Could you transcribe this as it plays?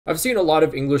I've seen a lot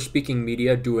of English-speaking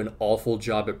media do an awful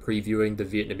job at previewing the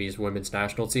Vietnamese women's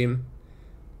national team,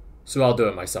 so I'll do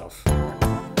it myself.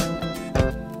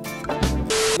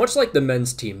 Much like the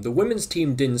men's team, the women's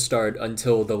team didn't start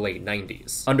until the late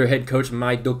 90s. Under head coach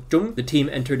Mai Duk-chung, the team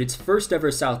entered its first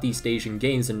ever Southeast Asian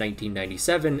Games in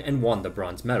 1997 and won the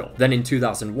bronze medal. Then in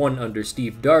 2001, under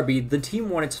Steve Darby, the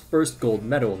team won its first gold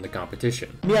medal in the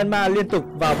competition. Myanmar liên tục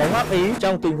vào bóng áp Ý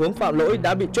trong tình huống phạm lỗi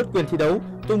đã bị chốt quyền thi đấu.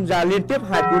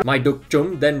 Mai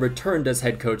Duk-chung then returned as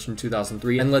head coach in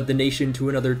 2003 and led the nation to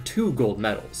another 2 gold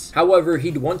medals. However,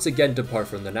 he'd once again depart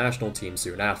from the national team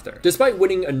soon after. Despite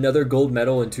winning another gold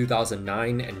medal in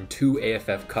 2009 and 2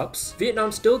 AFF Cups,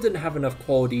 Vietnam still didn't have enough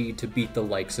quality to beat the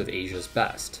likes of Asia's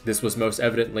best. This was most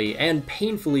evidently and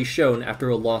painfully shown after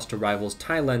a loss to rivals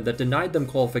Thailand that denied them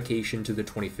qualification to the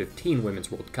 2015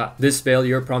 Women's World Cup. This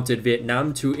failure prompted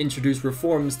Vietnam to introduce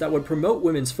reforms that would promote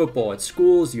women's football at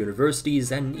schools,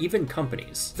 universities, and even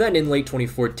companies. Then in late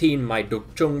 2014, Mai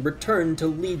Duk-chung returned to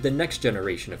lead the next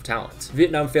generation of talent.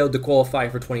 Vietnam failed to qualify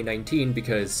for 2019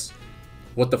 because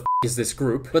what the f is this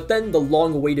group? But then the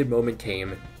long-awaited moment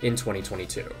came in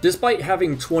 2022. Despite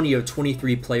having 20 of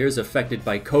 23 players affected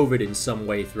by COVID in some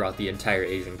way throughout the entire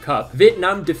Asian Cup,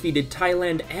 Vietnam defeated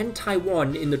Thailand and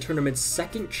Taiwan in the tournament's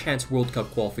second chance World Cup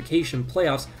qualification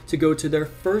playoffs to go to their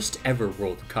first ever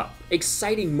World Cup.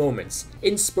 Exciting moments,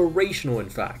 inspirational in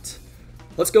fact.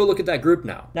 Let's go look at that group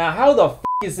now. Now, how the f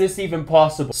is this even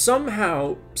possible?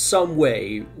 Somehow, some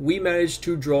way, we managed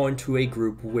to draw into a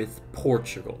group with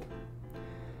Portugal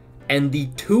and the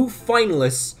 2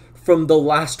 finalists from the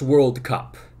last World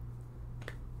Cup.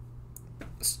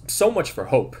 So much for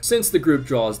hope. Since the group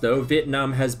draws though,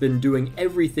 Vietnam has been doing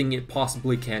everything it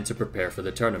possibly can to prepare for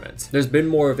the tournament. There's been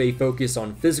more of a focus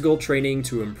on physical training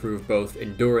to improve both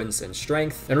endurance and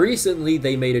strength, and recently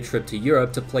they made a trip to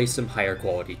Europe to play some higher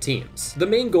quality teams. The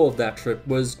main goal of that trip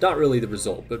was not really the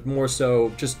result, but more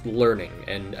so just learning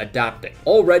and adapting.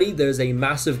 Already there's a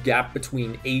massive gap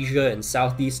between Asia and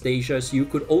Southeast Asia, so you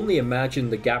could only imagine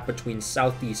the gap between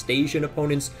Southeast Asian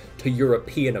opponents to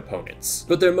European opponents.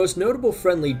 But their most notable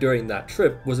friendly during that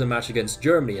trip was a match against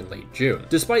Germany in late June.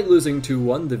 Despite losing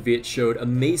 2-1, the Viet showed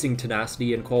amazing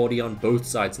tenacity and quality on both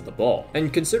sides of the ball.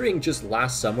 And considering just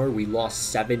last summer we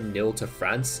lost 7-0 to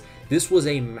France, this was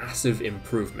a massive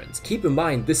improvement. Keep in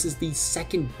mind, this is the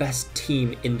second best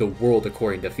team in the world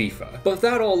according to FIFA. But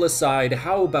that all aside,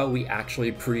 how about we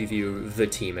actually preview the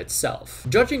team itself?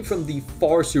 Judging from the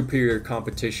far superior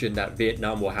competition that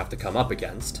Vietnam will have to come up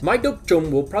against, Mai Duk-chung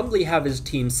will probably have his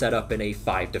team set up in a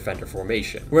 5-defender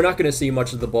formation. We're not going to see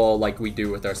much of the ball like we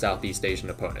do with our Southeast Asian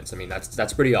opponents. I mean,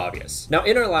 that's pretty obvious. Now,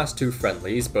 in our last 2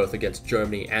 friendlies, both against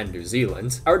Germany and New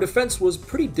Zealand, our defense was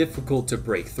pretty difficult to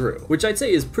break through, which I'd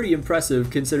say is pretty impressive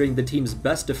considering the team's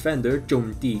best defender,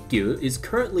 Chung Tae-kyu, is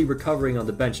currently recovering on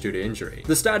the bench due to injury.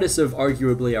 The status of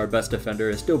arguably our best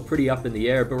defender is still pretty up in the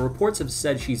air, but reports have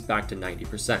said she's back to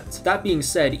 90%. That being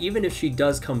said, even if she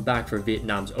does come back for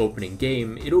Vietnam's opening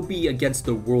game, it'll be against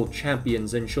the world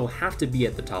champions and she'll have to be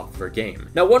at the top of her game.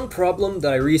 Now, one problem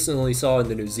that I recently saw in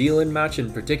the New Zealand match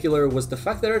in particular was the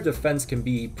fact that our defense can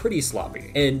be pretty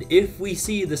sloppy. And if we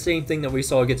see the same thing that we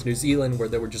saw against New Zealand where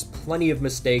there were just plenty of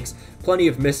mistakes, plenty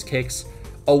of missed kicks,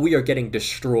 oh, we are getting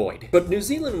destroyed. But New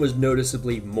Zealand was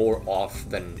noticeably more off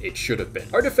than it should have been.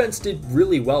 Our defense did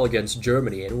really well against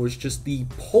Germany and was just the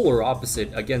polar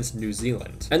opposite against New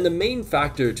Zealand. And the main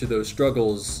factor to those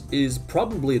struggles is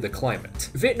probably the climate.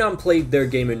 Vietnam played their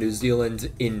game in New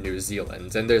Zealand,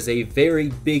 and there's a very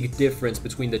big difference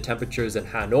between the temperatures in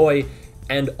Hanoi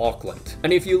and Auckland.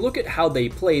 And if you look at how they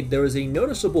played, there was a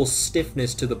noticeable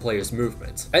stiffness to the players'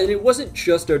 movement. And it wasn't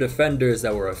just our defenders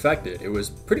that were affected, it was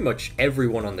pretty much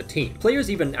everyone on the team. Players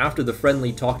even after the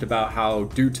friendly talked about how,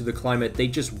 due to the climate, they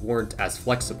just weren't as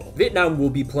flexible. Vietnam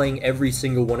will be playing every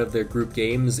single one of their group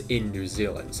games in New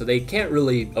Zealand, so they can't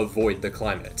really avoid the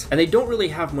climate. And they don't really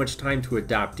have much time to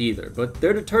adapt either, but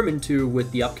they're determined to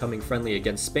with the upcoming friendly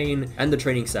against Spain and the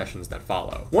training sessions that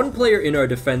follow. One player in our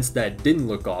defense that didn't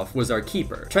look off was our keeper,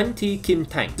 Trent Kim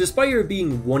Tang. Despite her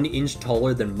being 1 inch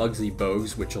taller than Muggsy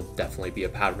Bogues, which will definitely be a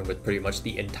pattern with pretty much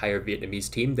the entire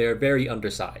Vietnamese team, they're very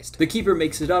undersized. The keeper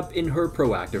makes it up in her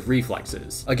proactive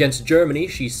reflexes. Against Germany,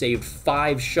 she saved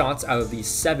 5 shots out of the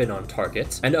 7 on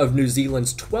target, and of New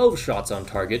Zealand's 12 shots on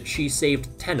target, she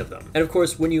saved 10 of them. And of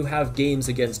course, when you have games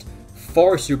against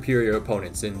far superior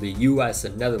opponents in the US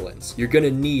and Netherlands, you're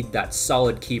gonna need that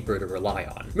solid keeper to rely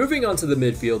on. Moving on to the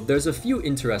midfield, there's a few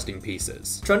interesting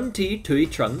pieces. Chun Ti Tui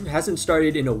Chun hasn't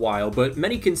started in a while, but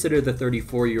many consider the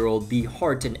 34-year-old the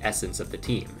heart and essence of the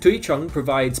team. Tui Chun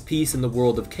provides peace in the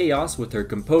world of chaos with her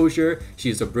composure,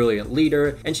 she's a brilliant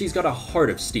leader, and she's got a heart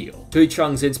of steel. Tui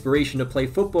Chun's inspiration to play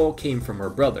football came from her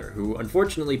brother, who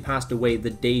unfortunately passed away the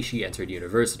day she entered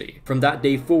university. From that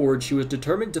day forward, she was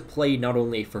determined to play not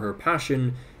only for her passion,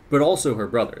 but also her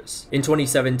brothers. In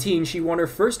 2017, she won her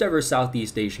first ever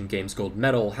Southeast Asian Games gold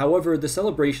medal, however, the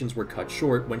celebrations were cut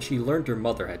short when she learned her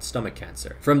mother had stomach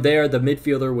cancer. From there, the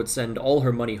midfielder would send all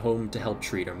her money home to help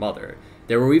treat her mother.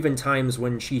 There were even times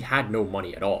when she had no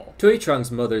money at all. Tui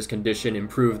Chun's mother's condition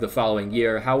improved the following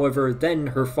year, however, then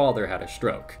her father had a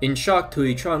stroke. In shock,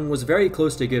 Tui Chun was very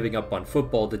close to giving up on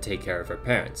football to take care of her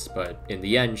parents, but in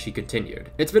the end, she continued.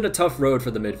 It's been a tough road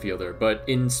for the midfielder, but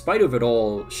in spite of it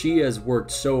all, she has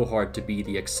worked so hard to be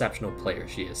the exceptional player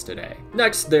she is today.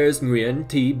 Next, there's Nguyen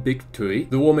Thi Big Tui,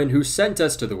 the woman who sent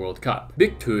us to the World Cup.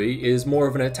 Big Tui is more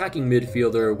of an attacking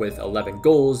midfielder with 11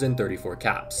 goals and 34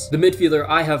 caps. The midfielder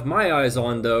I have my eyes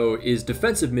on, though, is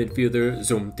defensive midfielder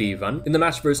Zoom Thi Van. In the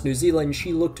match versus New Zealand,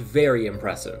 she looked very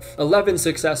impressive. 11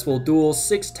 successful duels,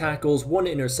 6 tackles, 1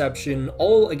 interception,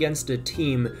 all against a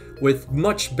team with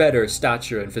much better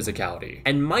stature and physicality.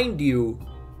 And mind you,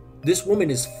 this woman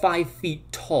is 5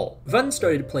 feet tall. Van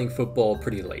started playing football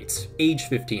pretty late, age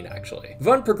 15 actually.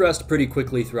 Van progressed pretty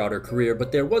quickly throughout her career,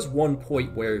 but there was one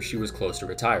point where she was close to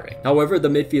retiring. However, the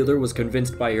midfielder was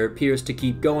convinced by her peers to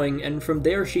keep going, and from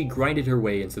there she grinded her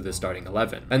way into the starting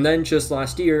 11. And then just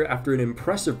last year, after an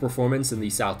impressive performance in the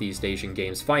Southeast Asian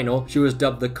Games final, she was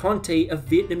dubbed the Conte of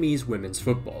Vietnamese women's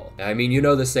football. I mean, you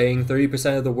know the saying,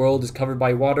 30% of the world is covered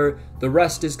by water, the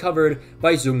rest is covered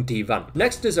by Zoom Thi Van.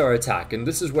 Next is our attack, and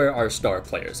this is where our star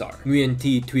players are. Nguyen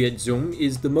Thi Tuyet Zoom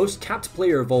is the most capped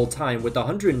player of all time with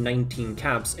 119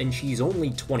 caps, and she's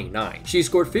only 29. She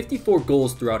scored 54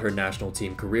 goals throughout her national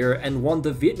team career and won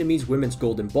the Vietnamese Women's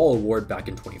Golden Ball Award back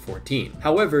in 2014.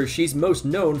 However, she's most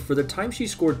known for the time she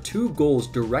scored 2 goals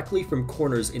directly from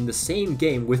corners in the same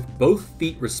game with both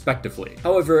feet respectively.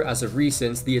 However, as of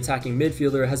recent, the attacking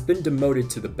midfielder has been demoted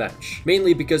to the bench,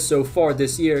 mainly because so far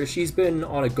this year she's been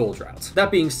on a goal drought.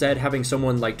 That being said, having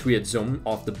someone like Tuyet Zoom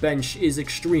off the bench is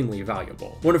extremely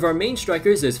valuable. One of our main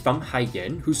strikers is Pham Hai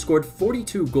Yen, who scored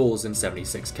 42 goals and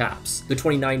 76 caps. The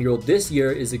 29-year-old this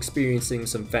year is experiencing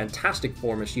some fantastic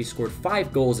form as she scored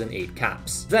 5 goals and 8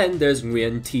 caps. Then there's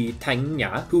Nguyen Thi Thanh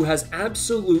Nha, who has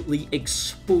absolutely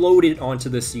exploded onto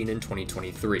the scene in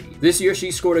 2023. This year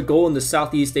she scored a goal in the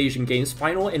Southeast Asian Games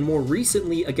final and more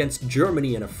recently against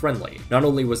Germany in a friendly. Not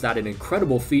only was that an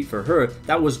incredible feat for her,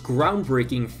 that was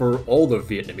groundbreaking for all of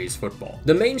Vietnamese football.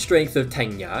 The main strength of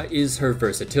Thanh Nha is her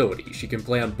versatility. She can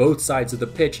play on both sides of the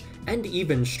pitch and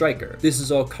even striker. This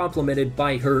is all complemented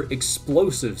by her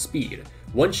explosive speed.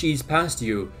 Once she's past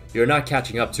you, you're not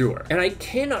catching up to her. And I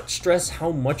cannot stress how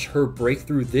much her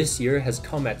breakthrough this year has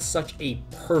come at such a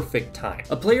perfect time.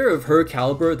 A player of her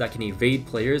caliber that can evade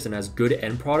players and has good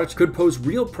end products could pose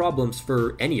real problems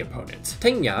for any opponent.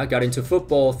 Thanh Nha got into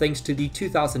football thanks to the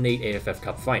 2008 AFF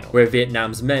Cup final, where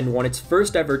Vietnam's men won its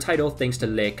first ever title thanks to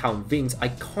Le Cam Ving's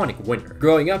iconic winner.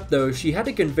 Growing up though, she had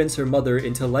to convince her mother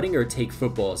into letting her take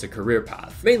football as a career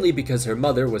path, mainly because her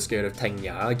mother was scared of Thanh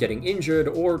Nha getting injured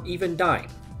or even dying.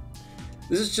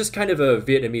 This is just kind of a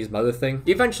Vietnamese mother thing.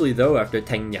 Eventually though, after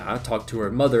Thanh Nha talked to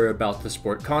her mother about the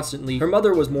sport constantly, her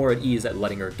mother was more at ease at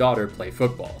letting her daughter play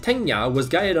football. Thanh Nha was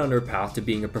guided on her path to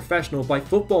being a professional by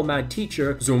football-mad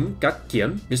teacher Zoom Cat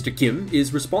Kim. Mr. Kim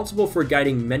is responsible for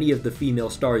guiding many of the female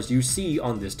stars you see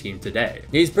on this team today.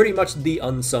 He's pretty much the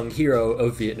unsung hero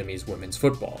of Vietnamese women's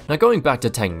football. Now going back to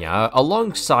Thanh Nha,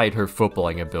 alongside her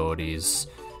footballing abilities,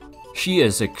 she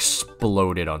has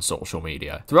exploded on social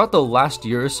media. Throughout the last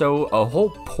year or so, a whole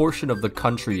portion of the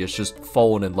country has just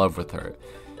fallen in love with her.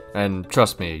 And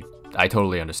trust me, I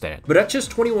totally understand. But at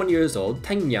just 21 years old,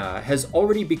 Thanh Nha has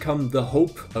already become the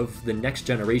hope of the next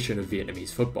generation of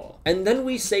Vietnamese football. And then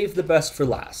we save the best for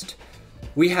last.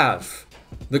 We have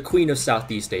the Queen of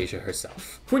Southeast Asia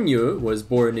herself. Huyen Nhu was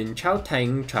born in Chau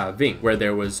Thang, Tra Vinh, where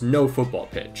there was no football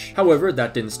pitch. However,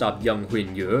 that didn't stop young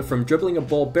Huyen Nhu from dribbling a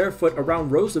ball barefoot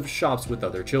around rows of shops with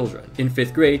other children. In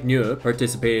 5th grade, Nhu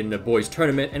participated in a boys'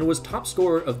 tournament and was top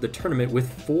scorer of the tournament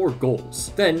with 4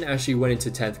 goals. Then, as she went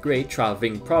into 10th grade, Tra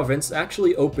Vinh province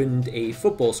actually opened a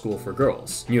football school for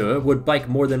girls. Nhu would bike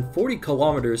more than 40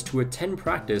 kilometers to attend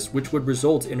practice, which would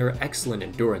result in her excellent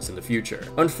endurance in the future.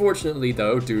 Unfortunately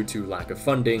though, due to lack of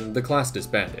funding, the class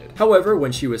disbanded. However,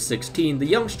 when she was 16, the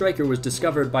young striker was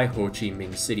discovered by Ho Chi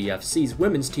Minh City FC's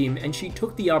women's team, and she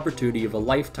took the opportunity of a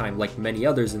lifetime like many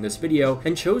others in this video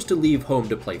and chose to leave home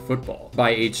to play football.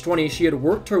 By age 20, she had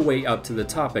worked her way up to the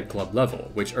top at club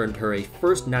level, which earned her a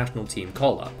first national team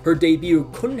call-up. Her debut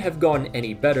couldn't have gone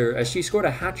any better as she scored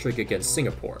a hat-trick against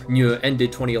Singapore. Nhe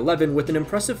ended 2011 with an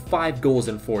impressive 5 goals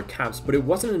and 4 caps, but it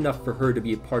wasn't enough for her to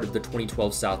be a part of the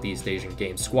 2012 Southeast Asian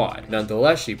Games squad.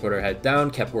 Nonetheless, she put her head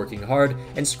down, kept working hard,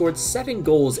 and scored 7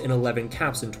 goals and 11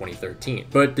 caps in 2013.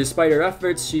 But despite her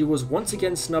efforts, she was once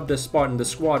again snubbed a spot in the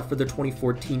squad for the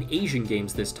 2014 Asian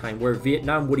Games this time, where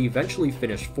Vietnam would eventually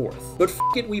finish 4th. But f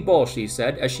it, we ball, she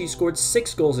said, as she scored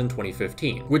 6 goals in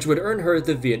 2015, which would earn her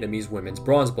the Vietnamese Women's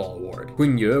Bronze Ball Award.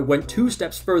 Nhe went 2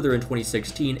 steps further in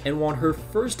 2016 and won her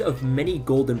first of many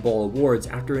Golden Ball awards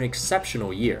after an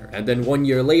exceptional year. And then 1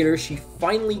 year later, she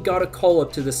finally got a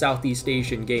call-up to the Southeast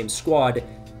Asian Games squad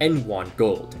and won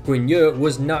gold. Nhe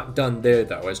was not done there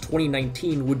though, as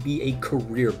 2019 would be a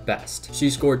career best. She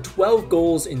scored 12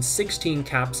 goals in 16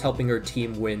 caps, helping her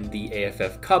team win the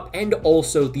AFF Cup and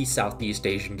also the Southeast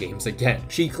Asian Games again.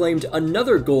 She claimed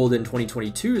another gold in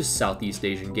 2022's Southeast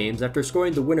Asian Games after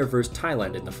scoring the winner versus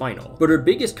Thailand in the final. But her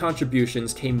biggest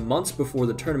contributions came months before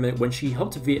the tournament when she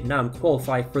helped Vietnam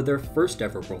qualify for their first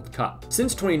ever World Cup.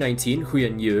 Since 2019,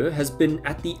 Nhe has been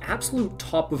at the absolute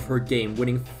top of her game,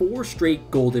 winning 4 straight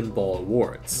Golden Ball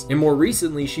awards. And more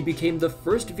recently, she became the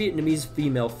first Vietnamese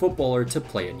female footballer to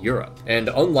play in Europe. And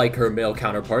unlike her male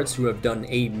counterparts who have done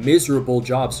a miserable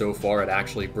job so far at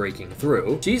actually breaking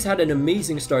through, she's had an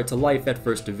amazing start to life at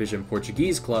First Division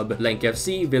Portuguese club Lenk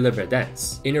FC Vila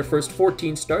Verdense. In her first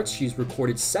 14 starts, she's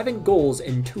recorded 7 goals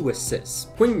and 2 assists.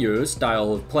 Nhe's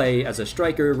style of play as a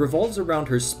striker revolves around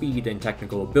her speed and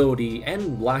technical ability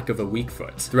and lack of a weak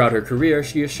foot. Throughout her career,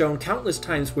 she has shown countless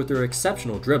times with her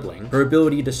exceptional dribbling, her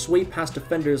ability to sway past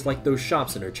defenders like those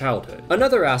shops in her childhood.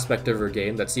 Another aspect of her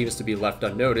game that seems to be left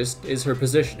unnoticed is her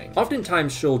positioning.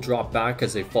 Oftentimes she'll drop back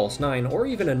as a false 9 or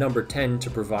even a number 10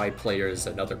 to provide players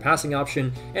another passing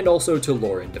option and also to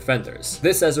lure in defenders.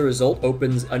 This as a result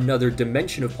opens another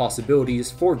dimension of possibilities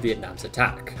for Vietnam's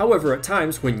attack. However, at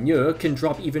times Nhe can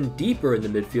drop even deeper in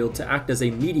the midfield to act as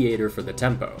a mediator for the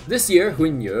tempo. This year,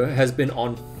 Nhe has been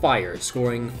on fire,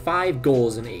 scoring 5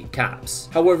 goals and 8 caps.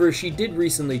 However, she did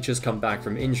recently just come back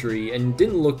from injury and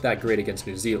didn't look that great against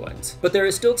New Zealand. But there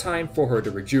is still time for her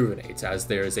to rejuvenate, as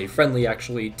there is a friendly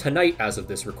actually tonight as of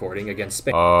this recording against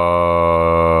Spain.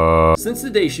 Since the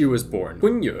day she was born,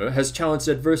 Nhe has challenged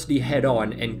adversity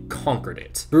head-on and conquered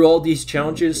it. Through all these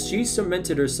challenges, she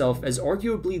cemented herself as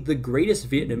arguably the greatest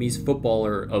Vietnamese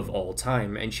footballer of all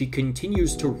time, and she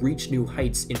continues to reach new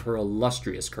heights in her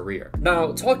illustrious career.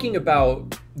 Now, talking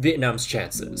about Vietnam's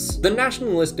chances. The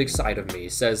nationalistic side of me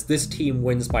says this team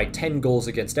wins by 10 goals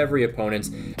against every opponent,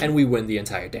 and we win the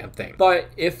entire damn thing. But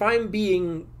if I'm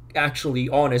being actually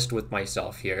honest with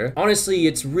myself here, honestly,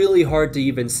 it's really hard to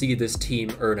even see this team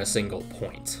earn a single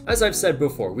point. As I've said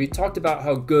before, we talked about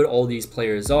how good all these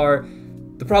players are.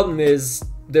 The problem is,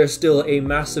 there's still a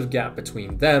massive gap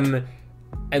between them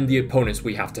and the opponents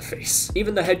we have to face.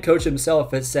 Even the head coach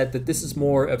himself has said that this is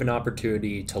more of an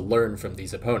opportunity to learn from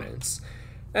these opponents.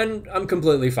 And I'm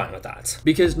completely fine with that.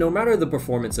 Because no matter the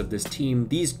performance of this team,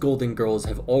 these Golden Girls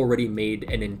have already made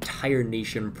an entire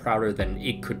nation prouder than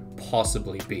it could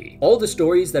possibly be. All the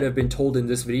stories that have been told in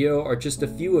this video are just a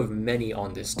few of many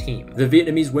on this team. The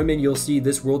Vietnamese women you'll see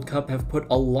this World Cup have put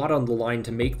a lot on the line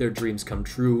to make their dreams come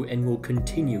true and will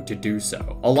continue to do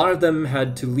so. A lot of them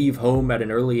had to leave home at an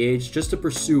early age just to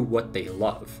pursue what they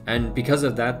love. And because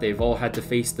of that, they've all had to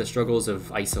face the struggles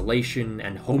of isolation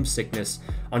and homesickness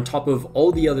on top of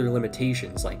all the other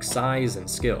limitations like size and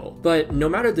skill. But no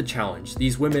matter the challenge,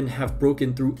 these women have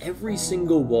broken through every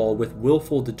single wall with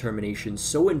willful determination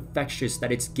so infectious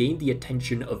that it's gained the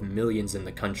attention of millions in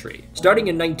the country. Starting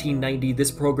in 1990, this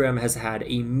program has had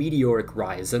a meteoric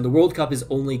rise, and the World Cup is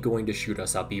only going to shoot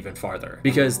us up even farther.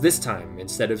 Because this time,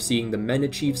 instead of seeing the men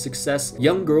achieve success,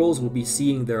 young girls will be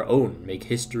seeing their own make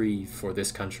history for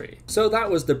this country. So that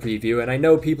was the preview, and I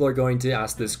know people are going to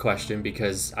ask this question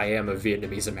because I am a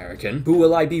Vietnamese American. Who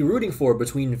will I be rooting for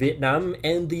between Vietnam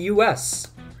and the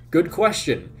US? Good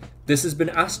question. This has been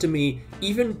asked to me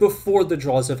even before the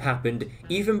draws have happened,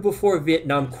 even before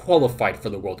Vietnam qualified for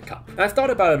the World Cup. And I've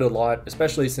thought about it a lot,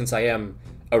 especially since I am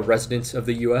a resident of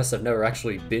the US. I've never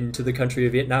actually been to the country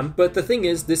of Vietnam. But the thing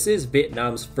is, this is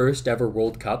Vietnam's first ever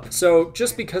World Cup. So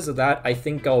just because of that, I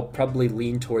think I'll probably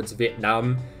lean towards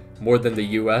Vietnam more than the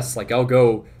US. Like, I'll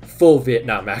go full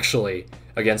Vietnam, actually.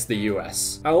 against the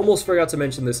US. I almost forgot to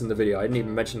mention this in the video. I didn't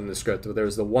even mention it in the script, but there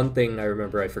was the one thing I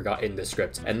remember I forgot in the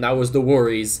script, and that was the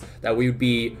worries that we would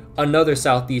be another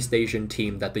Southeast Asian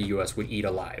team that the US would eat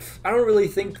alive. I don't really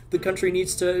think the country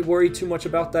needs to worry too much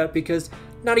about that because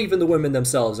not even the women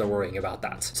themselves are worrying about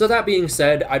that. So that being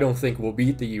said, I don't think we'll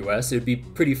beat the US. It'd be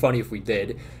pretty funny if we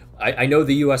did. I know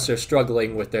the US are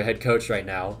struggling with their head coach right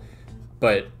now,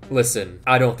 but listen,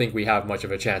 I don't think we have much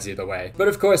of a chance either way. But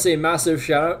of course, a massive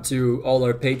shout out to all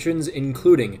our patrons,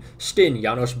 including Stin,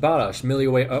 Janos Baras,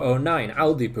 Miliwe009,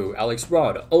 Aldipu, Alex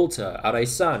Rod, Ulta,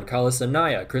 Araisan, Carlos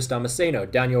Anaya, Chris Damasceno,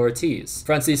 Daniel Ortiz,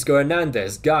 Francisco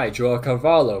Hernandez, Guy, Joel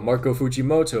Carvalho, Marco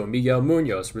Fujimoto, Miguel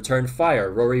Munoz, Return Fire,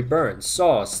 Rory Burns,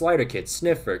 Saw, Slider Kid,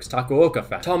 Sniffworks, Taco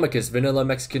Okafan, Tomicus, Vanilla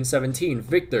Mexican 17,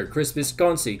 Victor, Chris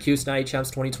Visconsi, Q-Snide Champs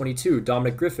 2022,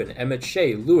 Dominic Griffin, Emmett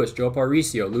Shea, Lewis, Joe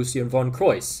Paricio, Lucian Von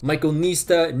Croix, Michael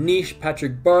Nista, Niche,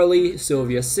 Patrick Barley,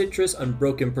 Sylvia Citrus,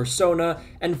 Unbroken Persona,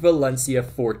 and Valencia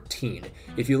 14.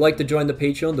 If you'd like to join the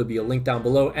Patreon, there'll be a link down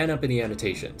below and up in the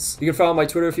annotations. You can follow my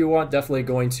Twitter if you want, definitely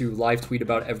going to live tweet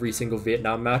about every single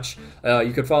Vietnam match.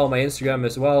 You can follow my Instagram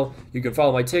as well. You can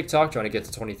follow my TikTok, trying to get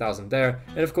to 20,000 there.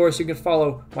 And of course, you can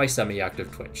follow my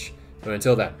semi-active Twitch. But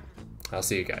until then, I'll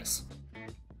see you guys.